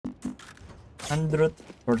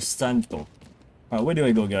100% though. Alright, where do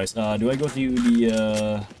I go, guys? Do I go to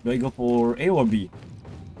the do I go for A or B?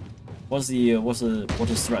 What's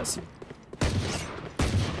the stress here?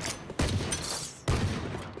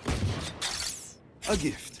 A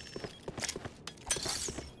gift.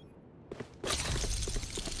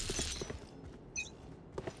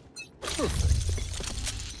 Perfect.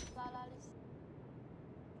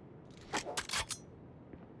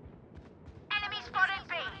 Enemy spotted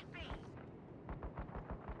B.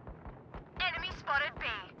 Enemy spotted B.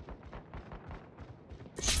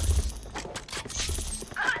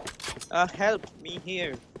 Help me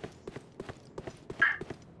here.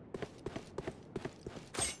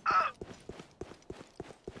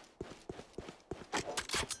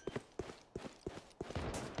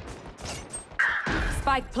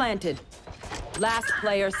 Spike planted. Last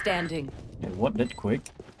player standing. Yeah, what that quick?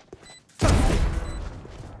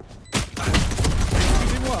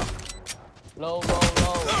 Low.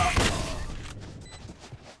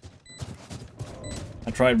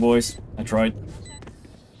 I tried, boys. I tried.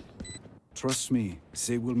 Trust me,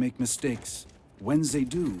 they will make mistakes. When they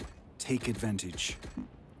do, take advantage.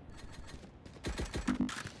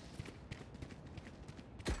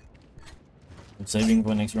 I'm saving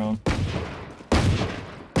for next round.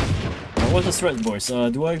 What's the threat, boys?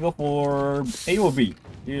 Do I go for A or B?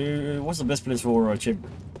 What's the best place for chamber?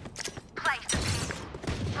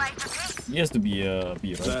 He has to be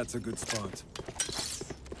B, right? That's a good spot.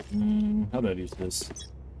 How do I use this?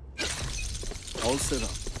 All set up.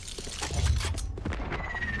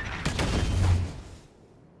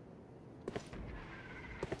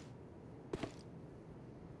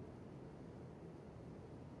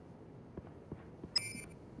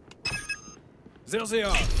 There they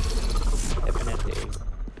are. Definitely.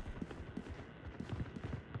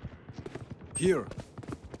 Here.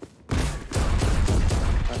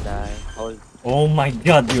 Don't die. Hold. Oh my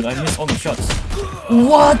god, dude! I missed all the shots.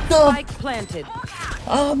 What the? Spike planted.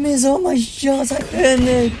 I missed all my shots. I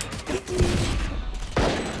panicked.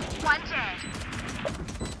 One dead.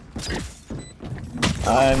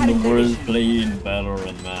 I'm the worst player in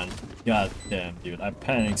Valorant, man. God damn, dude! I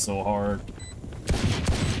panicked so hard.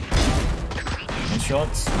 And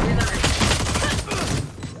shots.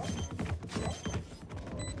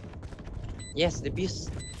 Yes, the piece.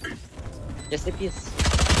 Yes, the piece.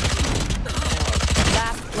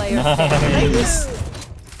 Last player standing. Nice.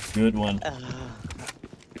 Good one.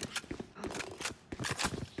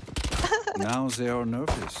 Now they are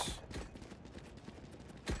nervous.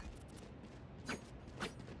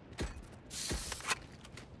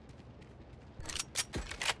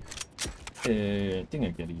 I think I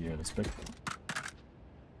get a Spectre.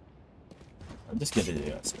 I'll just get a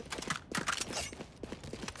Spectre.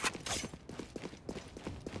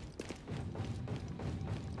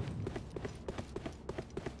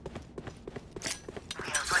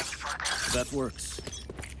 That works.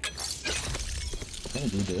 Can I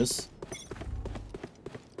do this?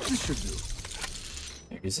 This should do.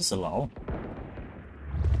 Is this allowed?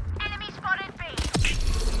 Enemy spotted B.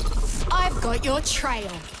 I've got your trail.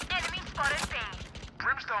 Enemy spotted B.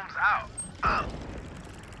 Brimstone's out.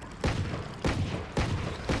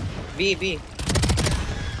 B. Enemy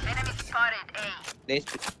spotted A. There's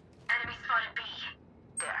Enemy spotted B.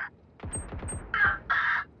 There.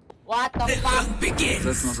 What the fuck?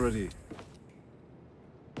 That's not ready.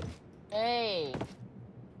 Hey.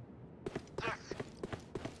 Yes.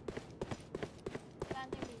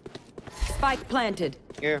 Spike planted.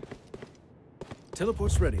 here.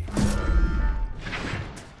 Teleport's ready.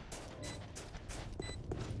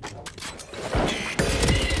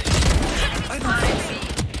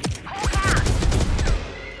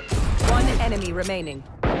 One enemy remaining.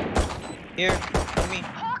 Here. On me.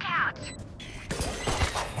 Hawk out.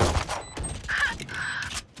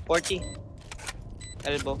 40.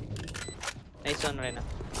 Elbow. Nice one, Rena.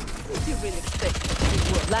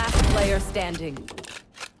 Last player standing.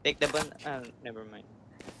 Take the bun. Never mind.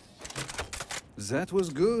 That was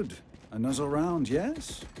good. Another round,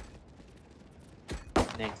 yes?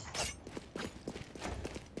 Nice.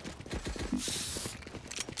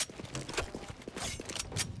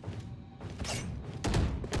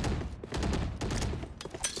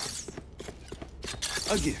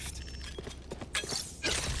 A gift.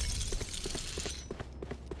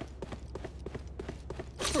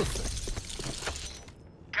 Perfect.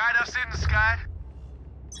 Guide us in, Sky.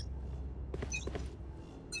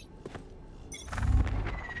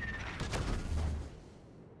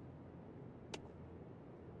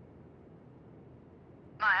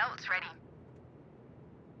 My ult's ready.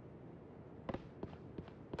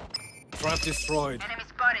 Trap destroyed. Enemy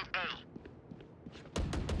spotted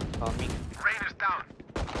A. Coming. Rain is down.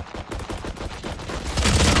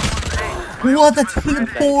 What a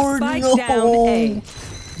teleport! Spike No! down A.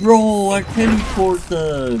 Bro, I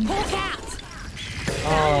teleported! Hawk out.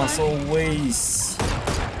 Ah, so waste.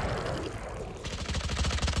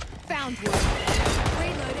 Found one.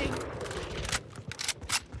 Reloading.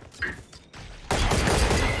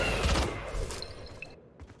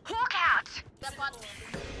 Hawk out.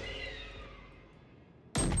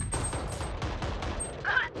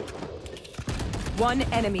 One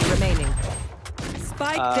enemy remaining.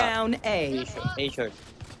 Spike down A. A short.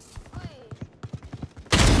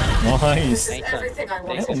 Nice. Nice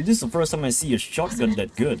one. Oh, this is the first time I see a shotgun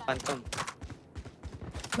that good. Phantom.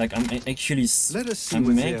 Like I'm actually, Let us see I'm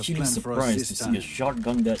what they have actually planned for us surprised this to see time. a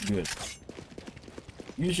shotgun that good.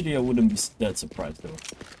 Usually I wouldn't be that surprised though.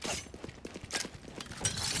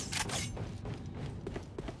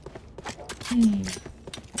 I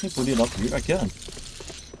can put it up here. I can.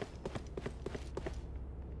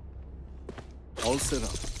 All set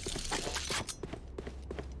up.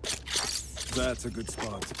 That's a good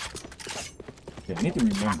spot. Yeah, I need to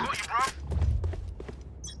remember. Got you, bro.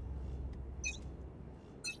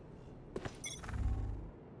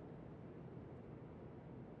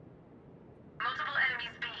 Multiple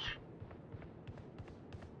enemies B.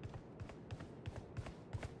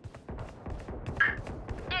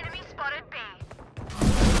 Enemy spotted B.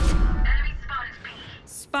 Enemy spotted B.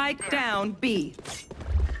 Spike down B.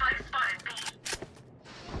 Spike spotted B.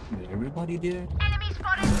 Is everybody there? Enemy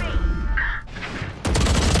spotted B.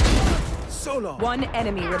 So long. One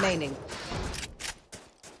enemy remaining.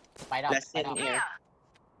 Fight out. Last Fight in out. air.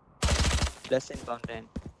 Last in fountain.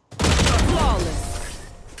 Flawless.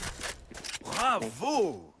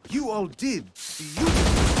 Bravo! You all did. You.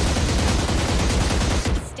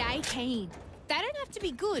 Stay keen. They don't have to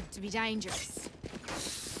be good to be dangerous.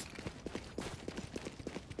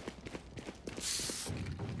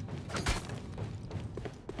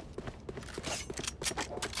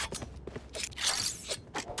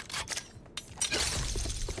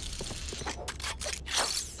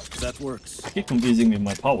 That works. Keep confusing with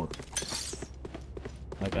my power.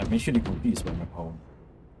 Like I'm actually confused by my power.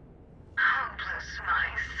 Hopeless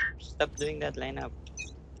mice. Stop doing that lineup.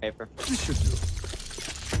 Paper. This should do.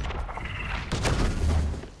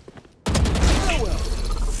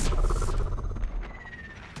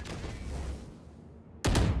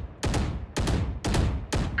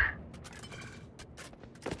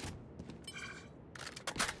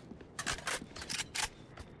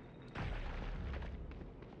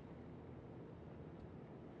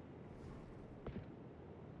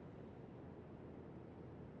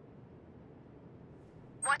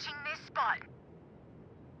 Watching this spot.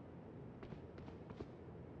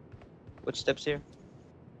 Footsteps here.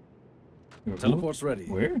 Who? Teleport's ready.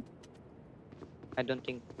 Where? I don't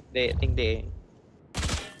think they. I think they.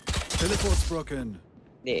 Teleport's broken.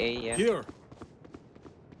 They A. Yeah. Here.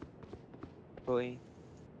 Boy.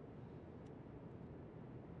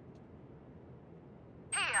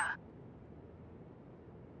 Here.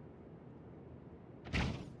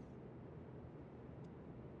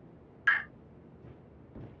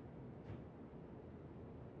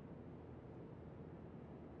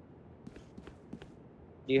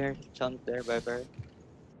 Do you hear sound there, Barber?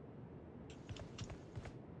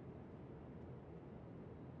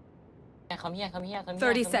 Yeah, come here, come here, come here.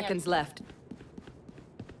 30 come seconds left. Here.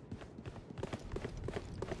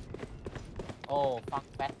 Oh, fuck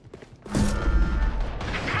that.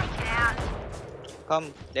 Take it out.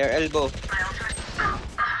 Come, their elbow.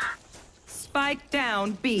 Spike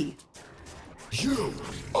down B. You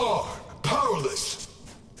are powerless.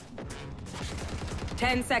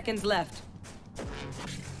 10 seconds left.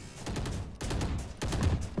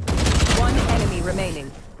 One enemy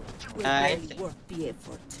remaining. Nice. Worth the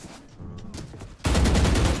effort.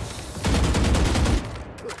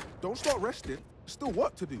 Look, don't start resting. Still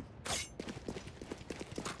work to do.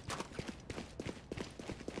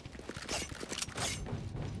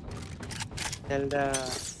 Tell the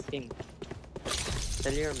team.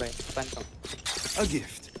 Tell your boy, Phantom. A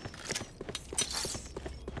gift.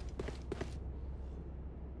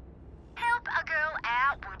 Help a girl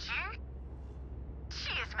out, would you?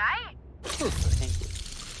 Cheers, mate. Thank you.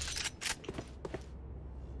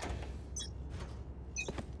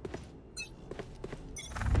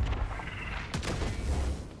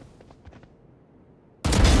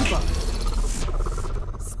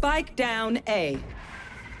 Spike down A.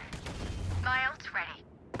 My ult's ready.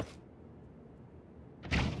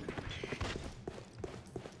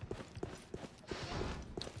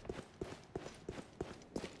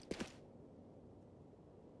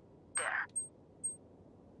 There.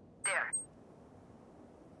 There.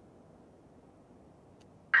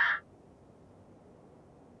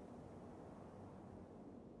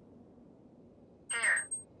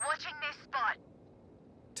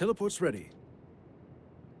 Teleport's ready.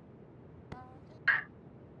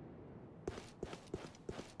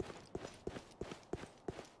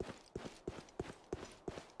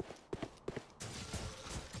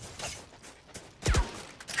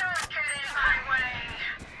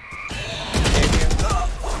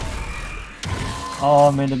 Oh,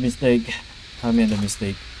 I made a mistake. I made a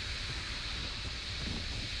mistake.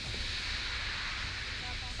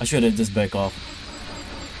 I should have just back off.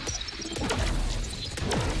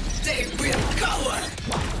 They will cover.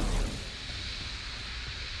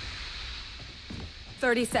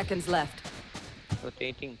 30 seconds left.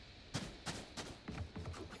 Rotating.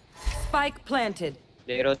 Spike planted.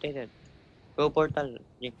 They rotated. Go portal,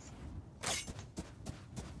 Jinx.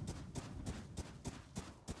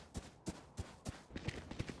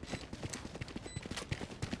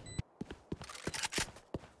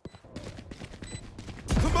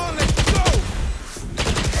 Come on, let's go!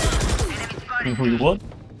 What?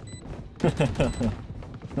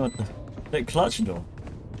 What the? That clutch though.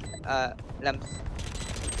 Lamps.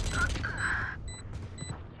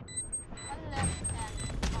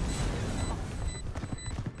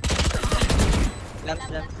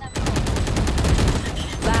 Lamps.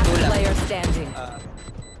 Last player standing.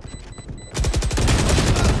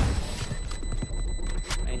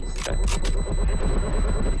 Nice try.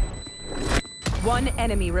 One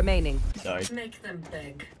enemy remaining. Died. Make them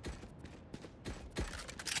beg.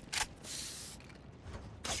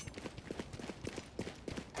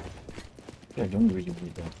 I don't really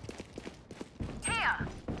need that. Here.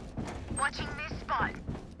 Watching this spot.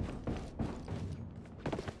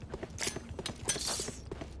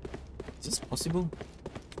 Is this possible?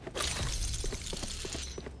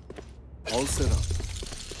 All set up.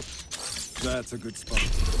 That's a good spot.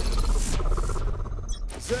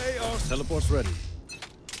 Say our teleport's ready.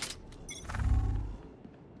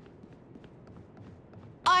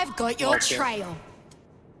 I've got your Okay. trail.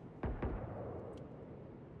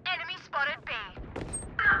 Enemy spotted B.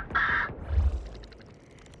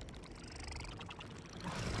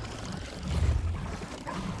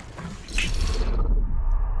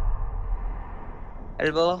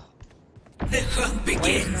 Elbow. The hunt Why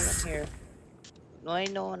is no one here? Why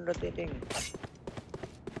no one rotating?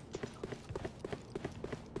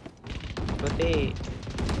 Rotate.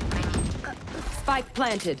 Spike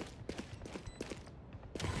planted.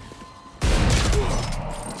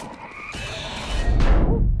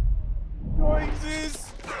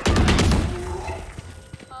 Noises!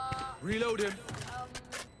 Reload him.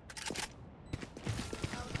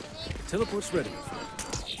 Teleport's ready.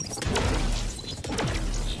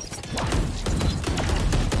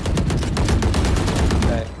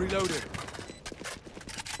 Reload him.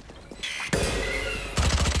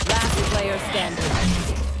 Last player standing.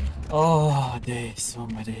 Oh, days. Oh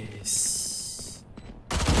my days.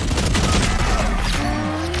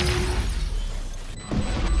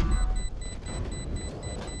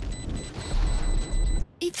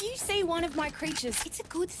 If you see one of my creatures, it's a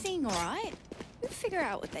good thing, alright? We'll figure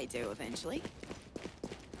out what they do eventually.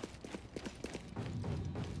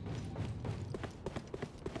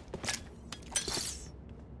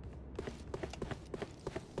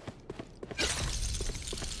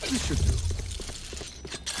 This should do.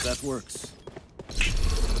 That works.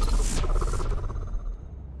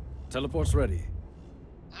 Teleport's ready.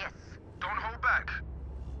 Yes. Don't hold back.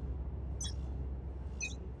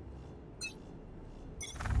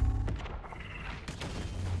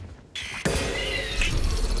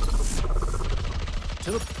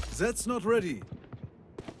 That's not ready.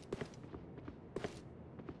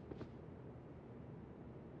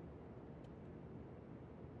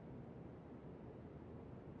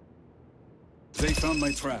 They found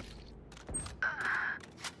my trap.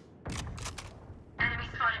 Enemy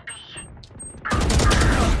spotted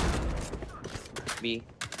B. B.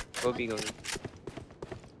 Go B, go B.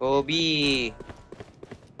 Go B.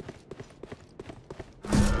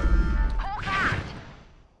 Hawk out.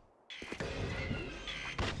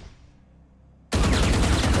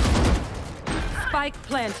 Spike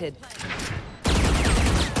planted.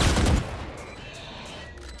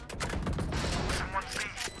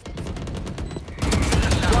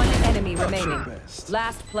 One enemy remaining. best.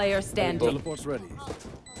 Last player standing. Teleport's ready.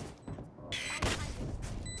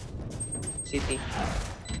 City.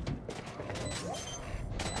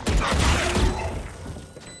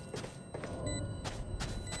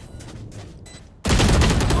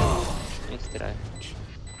 Nice try.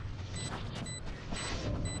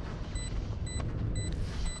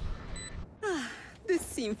 The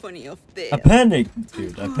symphony of I death. panicked,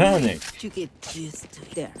 dude. I panicked. You get used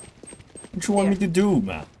to there. What you want me to do,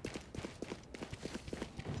 man?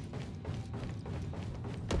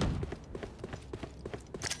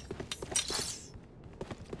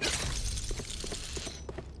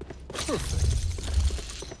 Perfect.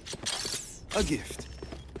 A gift.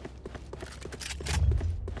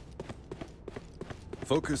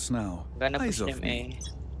 Focus now. Gonna Eyes push off them me.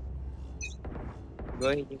 Go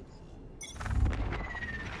ahead.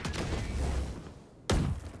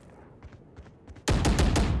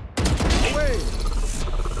 Away!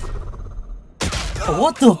 Oh,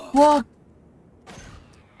 what the fuck?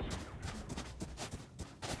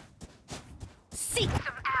 Seek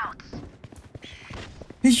them out.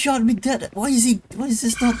 He shot me dead. Why is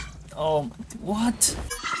this not? Oh, what?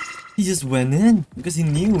 He just went in because he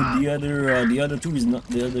knew the other three is not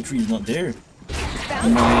there.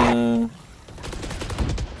 And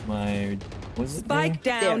my what's it? Spike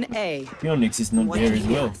down A. Phoenix is not there as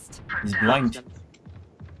well. He's blind.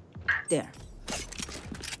 There.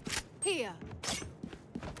 Here.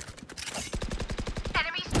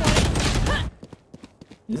 Enemy spotted.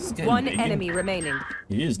 This is One lagging. enemy remaining.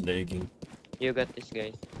 He is lagging. You got this,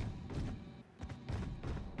 guys.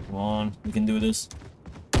 Come on, we can do this.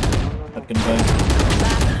 I can fight.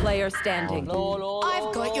 Last player standing.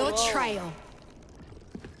 I've got your trail.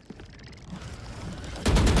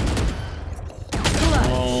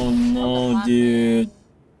 Oh no, dude.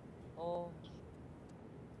 Oh,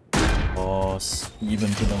 Boss, he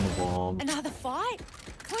even put down the bomb. Another fight?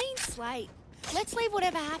 Clean slate. Let's leave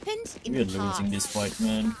whatever happened in We are the past. losing this fight,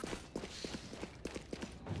 man.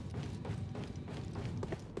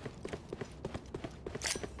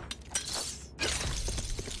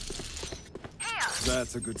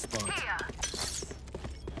 That's a good spot. Here.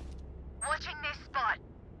 Watching this spot.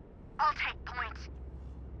 I'll take point.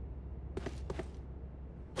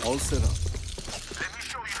 All set up. Let me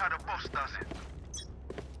show you how the boss does it.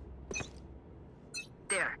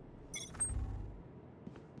 There.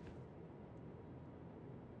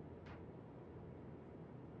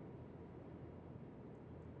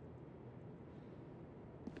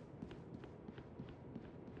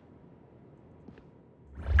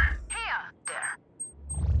 Here. There.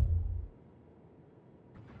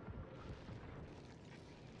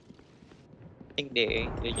 I think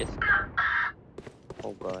they just.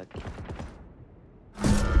 Oh god.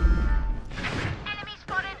 Enemy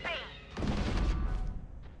spotted B.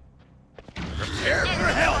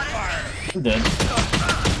 I'm dead.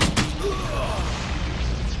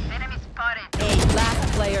 Enemy spotted. Last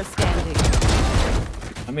player standing.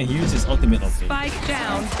 I mean, he used his ultimate on me. Spike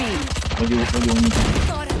down B. What do you want me to do?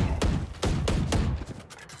 Got him.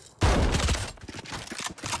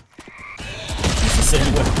 It's the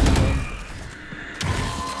same weapon.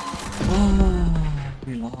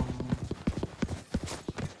 We lost.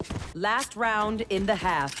 Last round in the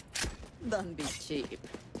half. Don't be cheap.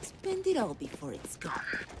 Spend it all before it's gone.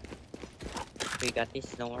 We got this,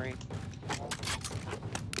 don't worry.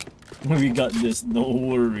 We got this, no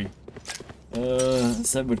worry.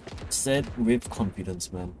 Said with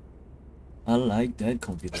confidence, man. I like that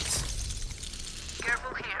confidence.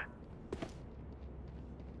 Careful here.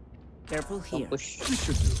 Careful Don't here. push. This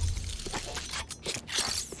should do.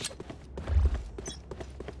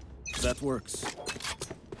 That works.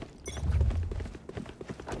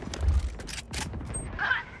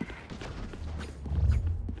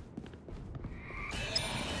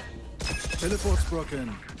 Teleport's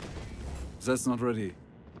broken. That's not ready.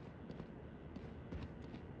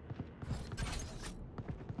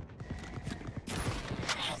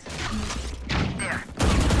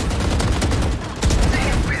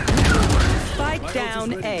 Spike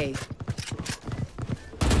down A.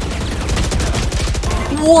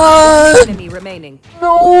 What? Enemy remaining.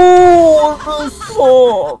 No!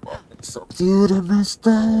 Dude, I messed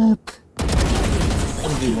up.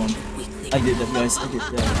 I did one. I did that, guys. I did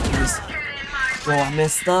that. Bro, I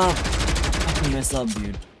messed up. I messed up,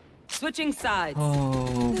 dude. Switching sides.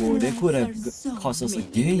 Oh boy, they could have cost us a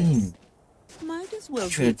game. Might as well.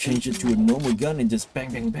 Should have changed it to a normal gun and just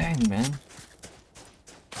bang, bang, bang, man.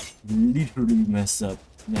 Literally messed that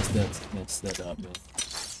up, man.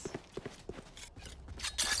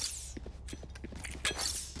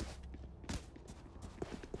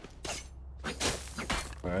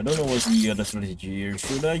 Alright, I don't know what's the other strategy here.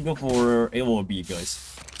 Should I go for A or B, guys?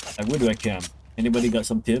 Where do I camp? Anybody got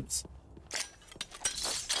some tips?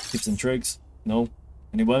 Tips and tricks? No?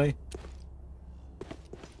 Anybody?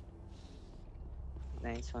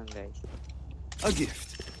 Nice one, guys. A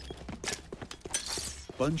gift.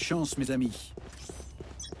 Bonne chance, mes amis.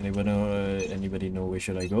 Anybody know where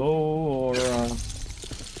should I go or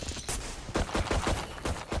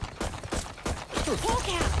Hawk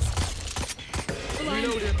out.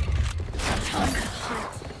 Reload him.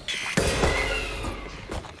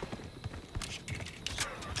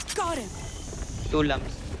 Got him. 2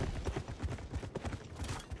 lumps.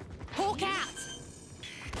 Hawk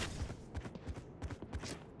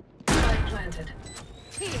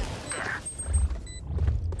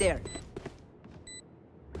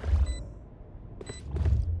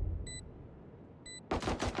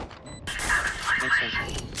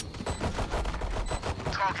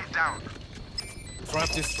Target down. Trap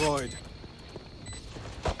destroyed.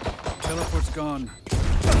 Teleport's gone.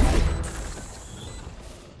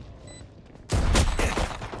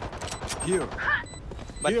 Here.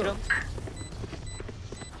 Bathroom.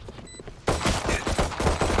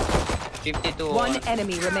 52. One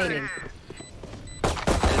enemy remaining.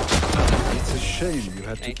 It's a shame you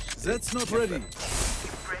had to. Nice. That's not ready.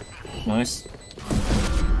 Nice.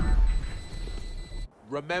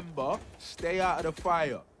 Remember, stay out of the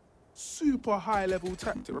fire. Super high level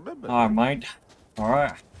tactic, remember? Alright, mate.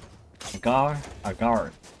 Alright. I got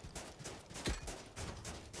it.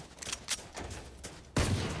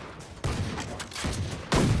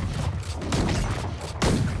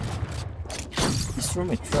 These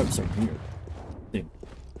thermite traps are weird. Thing.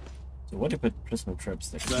 So what if I press my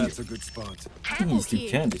traps like That's here? a good spot. I think you still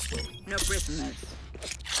can this way. No prisoners.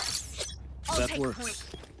 That works.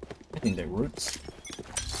 I think that works.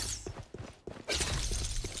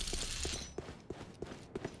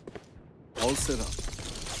 All set up.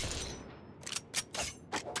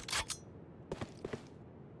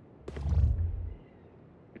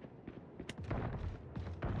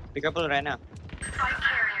 Be careful, Rena.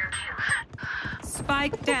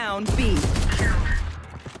 Spike down B.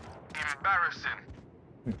 Embarrassing.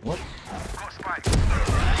 Wait, what? Got spike.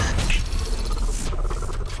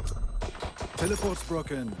 Teleport's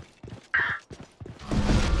broken.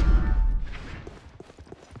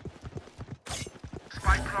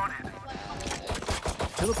 Spike planted.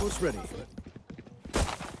 Teleport's ready.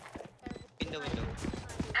 Window.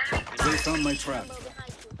 They found my trap.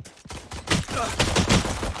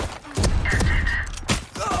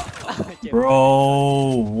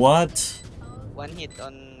 Bro, what? One hit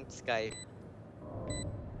on Sky.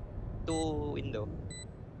 Two window.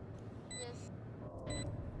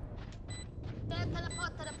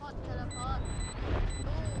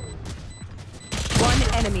 One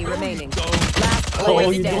enemy remaining. Last player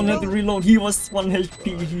Oh, you don't standing. have to reload. He was 1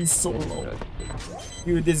 HP. He's so low.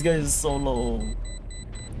 Dude, this guy is so low.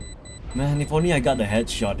 Man, if only I got the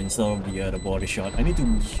headshot instead of the body shot. I need to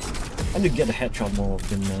get a headshot more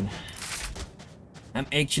often, man. I'm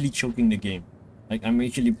actually choking the game. Like, I'm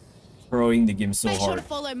actually throwing the game so Make sure to hard.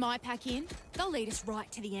 follow my pack in. They'll lead us right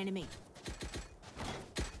to the enemy.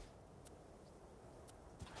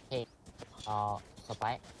 Okay.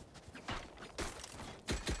 Spike.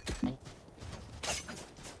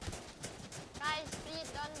 Guys,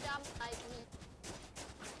 please don't jump like me.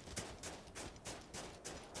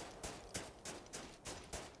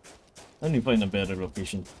 Let me find a better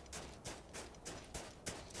location.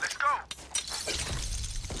 Let's go.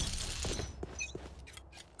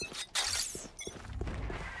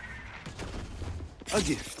 A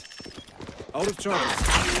gift. Out of charges.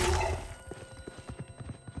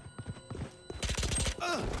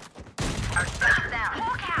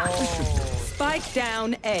 Spike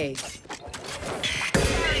down A.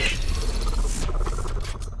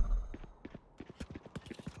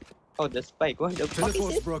 Oh, the spike. What the fuck is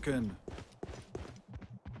Teleport's it? broken.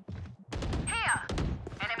 Here!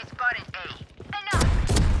 Enemy spotted A.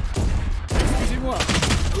 Teamwork.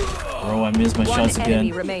 Bro, I missed my One shots enemy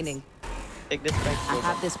again. remaining. Take the spike. I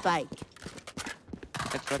have this spike.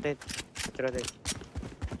 Let's rotate.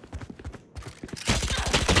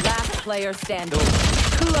 Last player standing.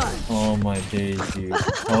 Clutch. Oh my days, dude.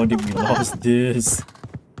 How did we lost this?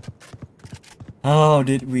 How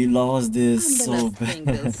did we lost this so thing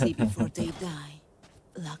they'll see bad? before they die.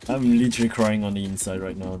 Lucky. I'm literally crying on the inside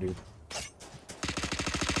right now, dude.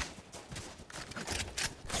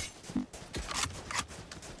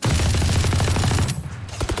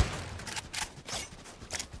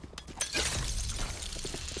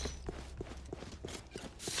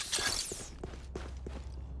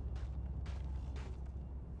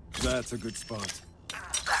 That's a good spot.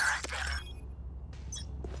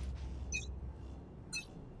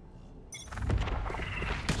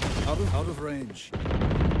 Out of range.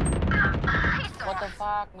 What the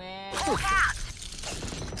fuck, man?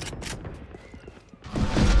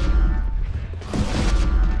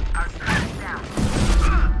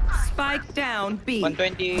 Spike down B.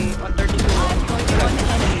 120, 132. One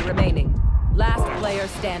enemy remaining. Last player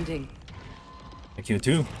standing. I killed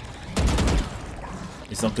two.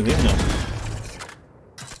 It's up to him now.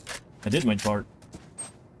 I did my part.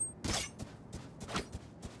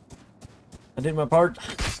 I did my part.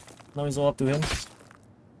 Now it's all up to him.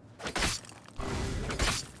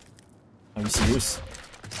 Are you serious?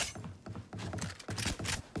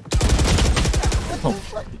 Oh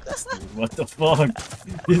my goodness, dude. What the fuck?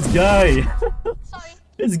 This guy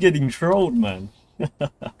is getting trolled, man. I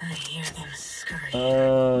hear them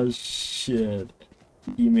scream. Shit. shit.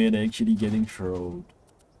 Teammate actually getting trolled.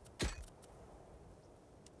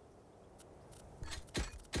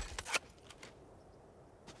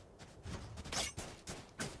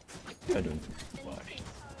 I don't know why.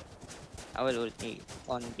 I will ulti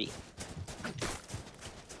on B.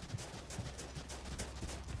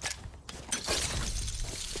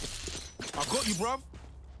 I got you, bruv.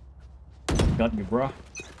 Got me, bruh.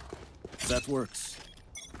 That works.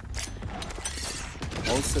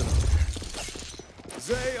 All set up.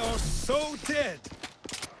 They are so dead.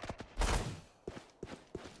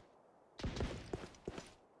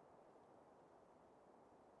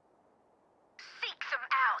 Seek them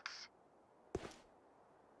out.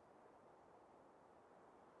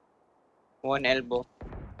 One elbow.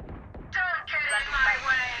 Don't get in my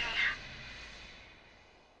way.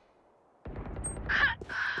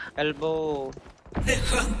 Elbow. The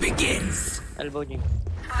hunt begins. Elbow Jim.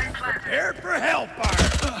 Prepare for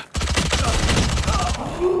hellfire.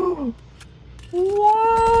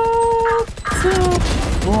 What?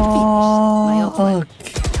 My ultimate.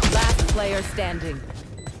 Fuck. Last player standing.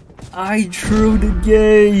 I threw the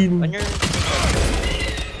game. On your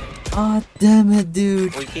Ah, damn it,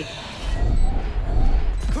 dude. ulti.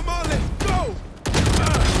 Come on, let's go.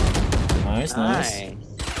 Nice, nice. Nice.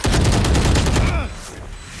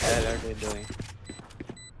 What are they doing?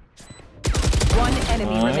 One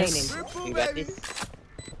enemy Nice. remaining. You got this.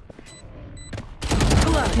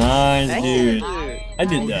 Nice, dude. Nice. I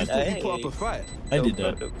did that. Nice. Put up a fight. I did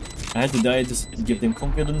that. I had to die to give them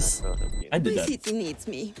confidence. I did My that. city needs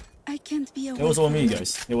me. I can't be away. It was all from me, it.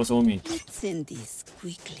 guys. It was all me. Let's end this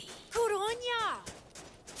quickly. Good on ya.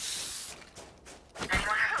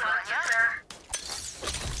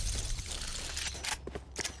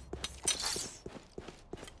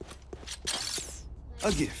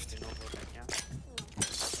 A gift.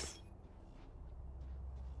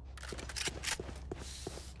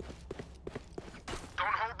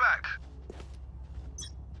 Don't hold back.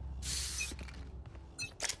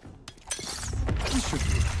 This should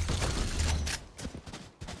do.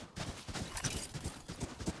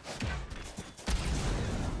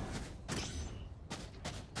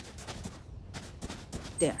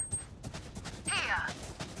 There. Here.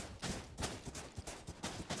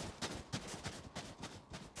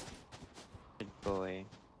 Good boy.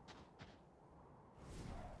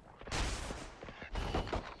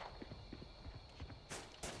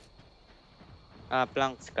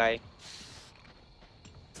 Plank sky.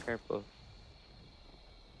 Careful.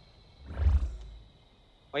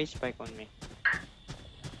 Why spike on me?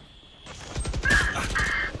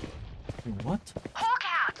 What? Hawk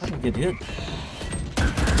out. How did I get hit?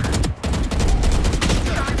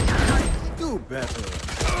 Do better.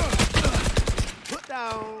 Put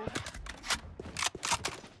down.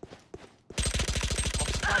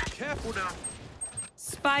 Careful now.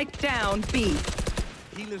 Spike down B.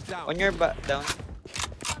 Healer's down. On your butt down.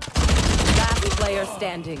 Last player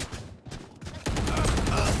standing.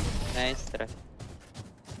 Nice try.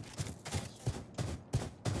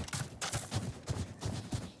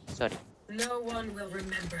 Sorry. No one will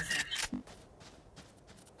remember them.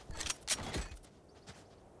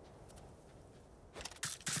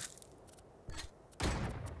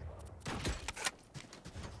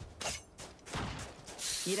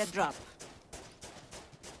 Need a drop.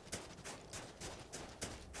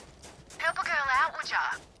 Help a girl out, would ya?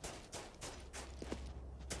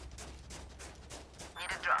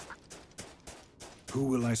 Need a drop. Who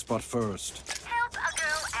will I spot first? Help a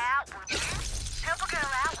girl out, would you? Help a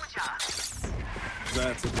girl out, would ya?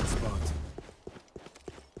 That's a good spot.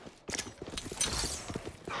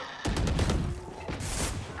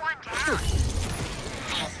 One down.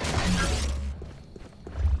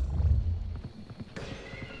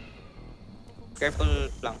 Careful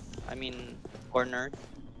plank. I mean corner.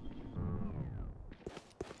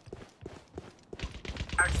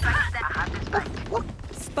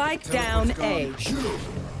 Spike down A. You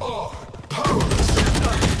are powerless.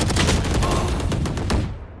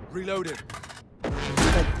 Reloaded.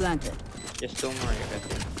 But planted. Just two more. You got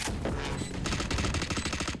it.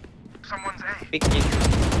 Someone's A. Big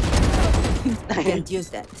Jim. Can't use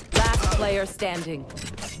that. Last player standing.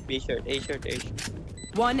 B short. A short. A short.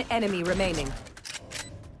 One enemy remaining.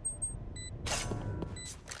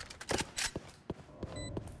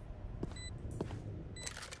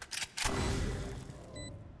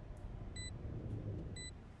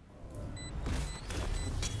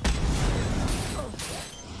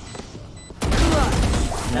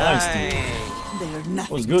 Nice, dude. They're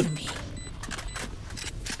nothing Was good. to me.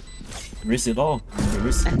 Risk it all.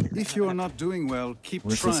 Risk. If you are not doing well, keep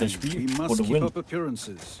Versus trying. HP We for must the keep win. up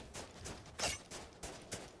appearances.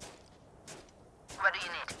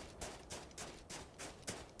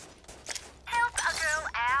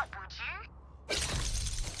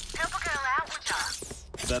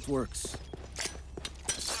 That works.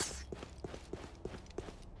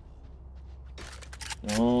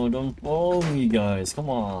 No, don't follow me, guys. Come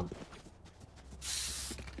on.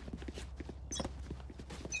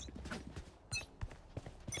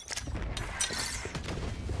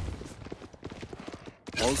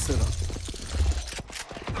 All set up.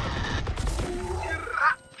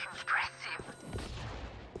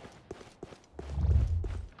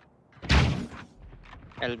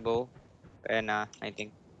 Elbow. And I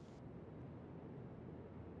think.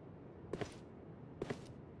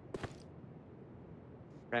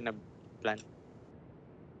 Run a plan.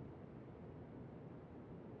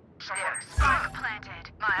 Spike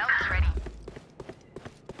planted. My ult's ready.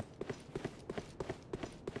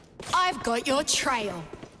 I've got your trail.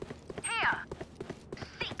 Here.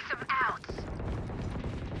 Seek some outs.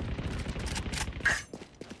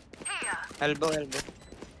 Here. Elbow. Enemies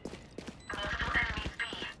B.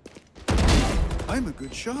 I'm a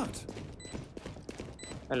good shot.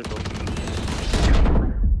 Elbow.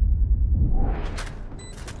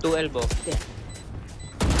 2 elbow.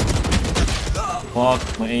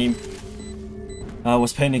 Fuck, my aim. I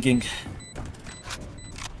was panicking.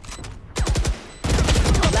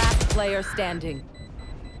 Last player standing.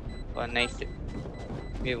 Oh, nice.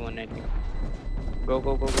 Give one, I think. Go.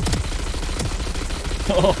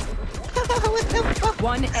 Oh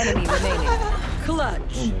One enemy remaining.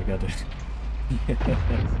 Clutch. my god.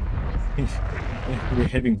 We're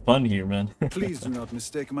having fun here, man. Please do not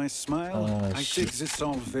mistake my smile. I shit. take this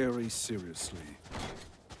all very seriously.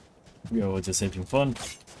 We are all just having fun.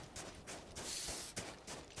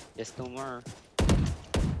 Just 2 more.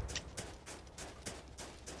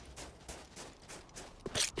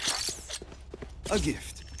 A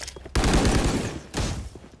gift.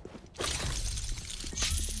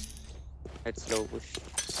 Let's slow push.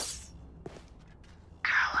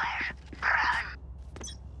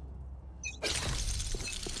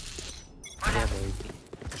 Yeah, baby.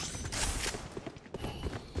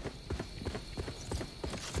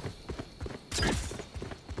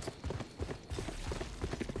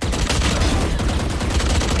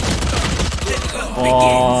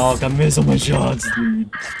 Oh, I missed all my shots, dude.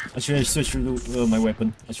 I should have switched to my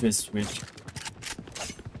weapon. I should have switched.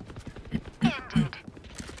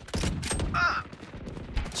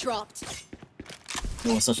 Dropped.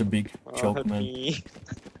 That was such a big choke, help man. me.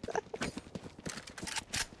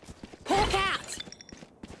 Hawk out.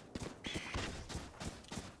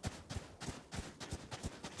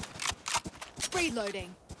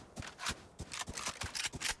 Reloading.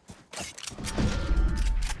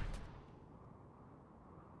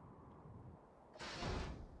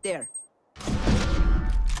 There.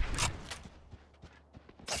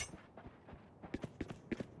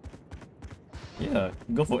 Yeah,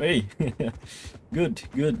 go for A. Good.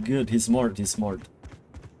 He's smart.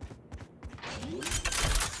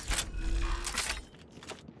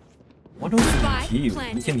 Why don't Spike he heal? He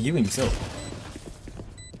planted. can heal himself.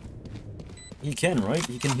 He can, right?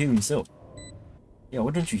 He can heal himself. Yeah, why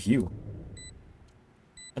don't you heal?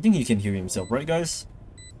 I think he can heal himself, right, guys?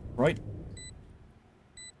 Right?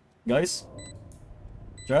 Guys?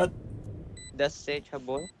 Chat? Does Sage have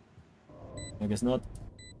ball? I guess not.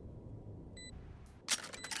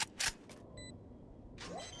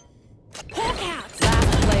 Hawk out.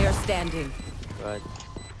 Last player standing. Good.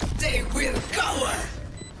 They will cover.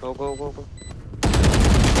 Go.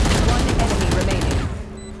 One enemy remaining.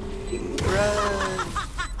 Run.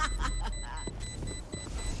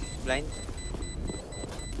 Blind.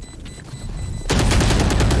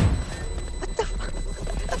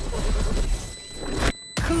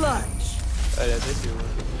 Clutch. Oh, that's you.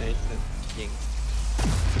 Nice. King.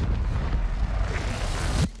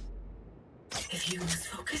 If you lose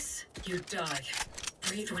focus, you die.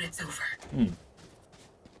 Breathe when it's over.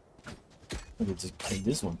 I could just take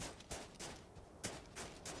this one.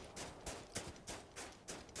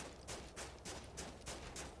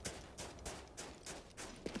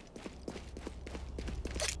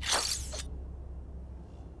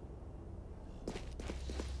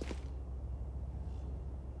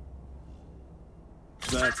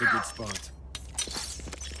 That's a good spot.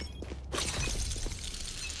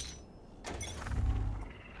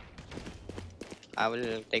 I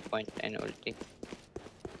will take point and ulti.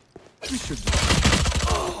 We should.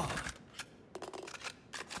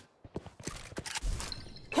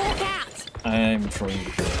 Hawk out. I'm throwing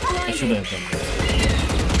the kill. I should have done that.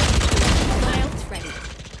 My ult's ready.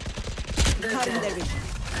 Cutting their vision.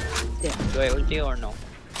 Do I ulti or no?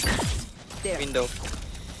 There. Window.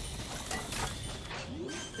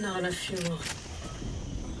 Not enough fuel.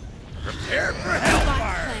 Spike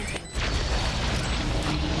planted.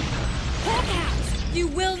 Hawk out. You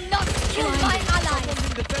will not kill my ally.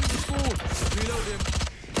 Defend the spawn. Reload him.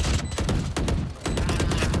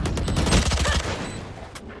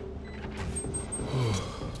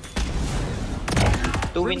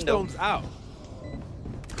 Two window. Brimstone's out.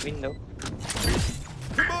 Window.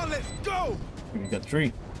 Come on, let's go. We got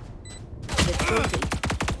 3.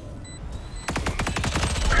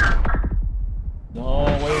 No,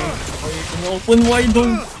 wait, open wide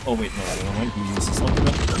don't. Oh wait, no, never mind. He uses something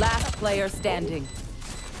else. Last player standing.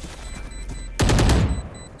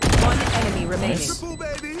 One enemy remaining. Nice. Triple,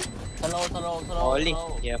 baby. Slow. Molly.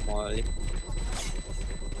 slow. Yeah, Molly.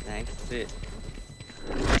 Nice.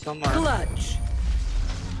 Come on. Clutch.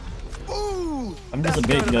 Ooh, I'm just a that's bait,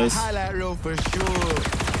 going to the guys. highlight reel for sure.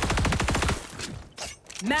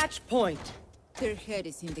 Match point. Their head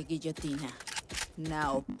is in the guillotine.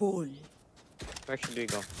 Now pull. Where should we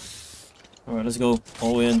go? Alright, let's go.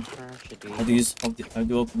 All in. Where should we I do use. I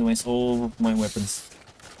do optimize all of my weapons.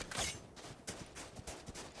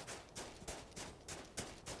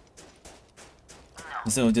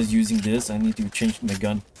 Instead of just using this, I need to change my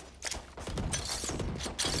gun.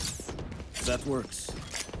 That works.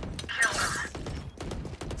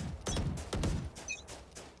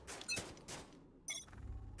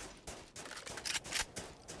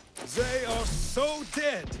 They are so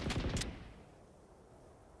dead.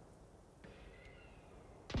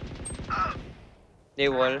 They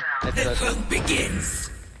wall. Let's go. Begins.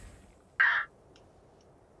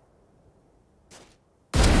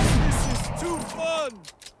 This is too fun.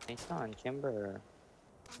 Nice on, Chamber.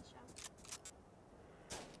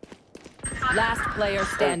 Last player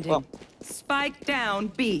standing. Oh. Spike down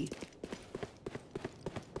B.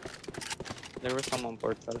 There was someone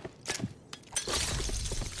portal.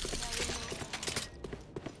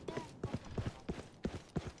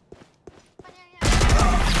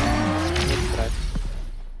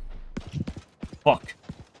 Fuck.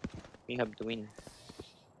 We have to win.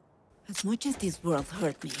 As much as this world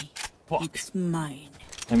hurt me, Fuck. it's mine.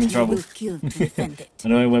 I'm in I trouble. will kill to defend it. I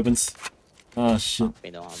don't have weapons. Oh shit. We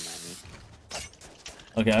don't have money.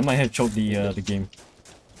 Okay, I might have choked the game.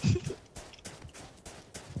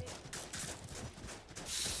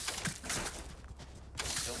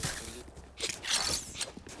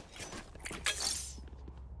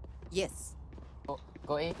 Yes.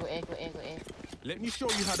 Go A. Let me show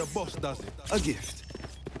you how the boss does it. A gift.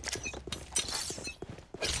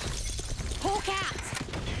 Hawk out.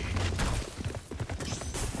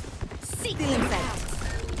 Still inside.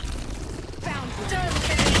 Found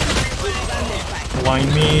Why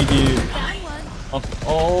me, dude? Down one. Of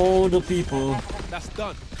all the people, That's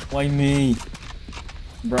done. why me?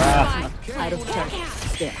 Bruh. Out of charge.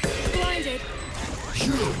 There. Blinded.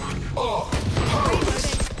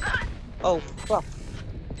 Oh, fuck.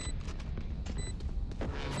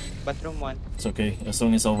 Bathroom 1. It's okay, as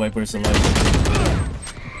long as our Viper is alive.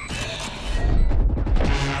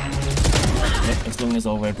 Yep, as long as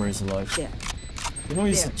our Viper is alive. There. You know,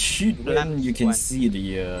 it's a cheat when Blank you can one. see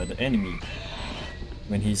the enemy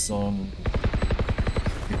when he's on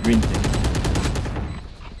the green thing.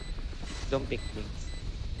 Don't pick things.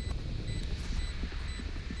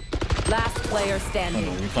 Last player Oh standing.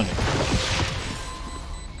 no, we can't.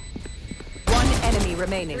 One enemy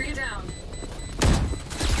remaining.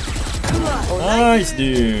 Nice,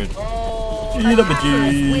 dude. G double G.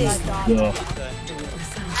 Yeah.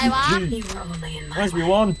 G. Nice, we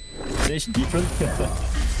won. Sage different.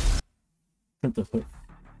 What the fuck?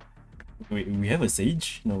 Wait, we have a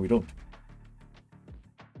Sage? No, we don't.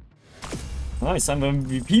 Nice, I'm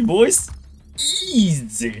MVP, boys.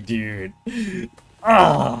 Easy, dude.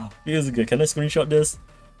 Feels good. Can I screenshot this?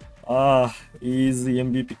 Easy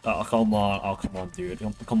MVP. Oh, come on. Oh, come on, dude.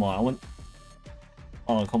 Come on. I want.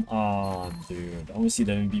 Oh, come on, dude. I want to see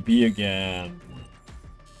the MVP again.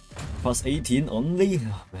 Plus 18 only?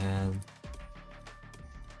 Oh, man.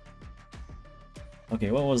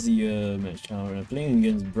 Okay, what was the match? We're playing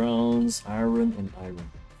against Browns, Iron, and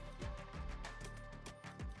Iron.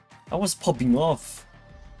 I was popping off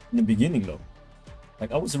in the beginning though.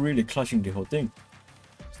 Like, I was really clutching the whole thing.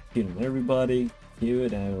 Killing everybody. Here,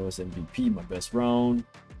 and I was MVP, my best round.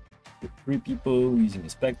 With 3 people using a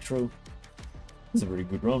Spectral. It's a very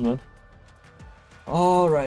good round, man. Alright.